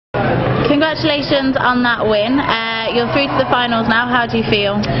Congratulations on that win. You're through to the finals now. How do you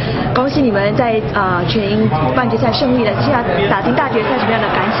feel? 恭喜你们在全英半决赛胜利了，现在打进大决赛什么样的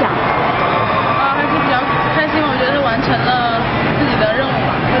感想？还是比较开心，我觉得是完成了自己的任务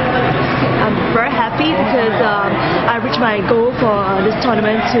吧。I'm very happy because I reached my goal for this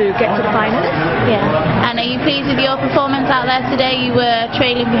tournament to get to the finals. Yeah. And are you pleased with your performance out there today? You were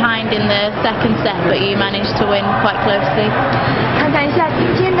trailing behind in the second set, but you managed to win quite closely. 看一下今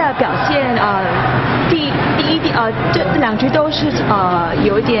天的表现，这两局都是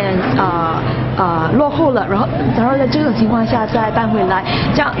有一点落后了，然后在这种情况下再扳回来，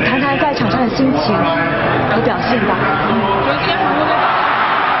这样谈谈在场上的心情和表现吧。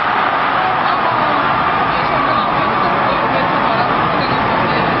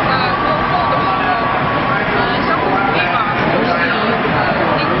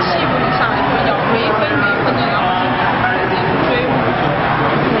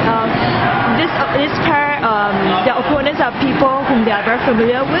The opponents are people whom they are very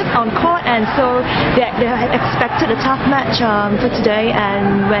familiar with on court, and so they had expected a tough match for today.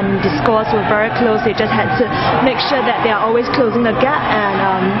 And when the scores were very close, they just had to make sure that they are always closing the gap and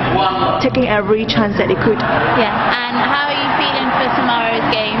taking every chance that they could. Yeah. And how are you feeling for tomorrow's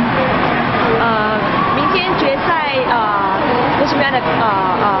game? 明天决赛有什么样的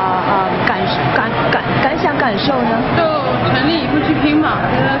感受呢？就全力以赴去拼嘛，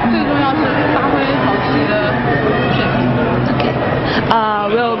觉得最重要是发挥好自己的水平。Okay.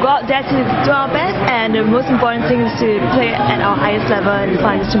 We'll go out there to do our best, and the most important thing is to play at our highest level in the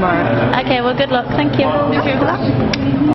finals tomorrow. Okay. Well, good luck. Thank you. Good luck.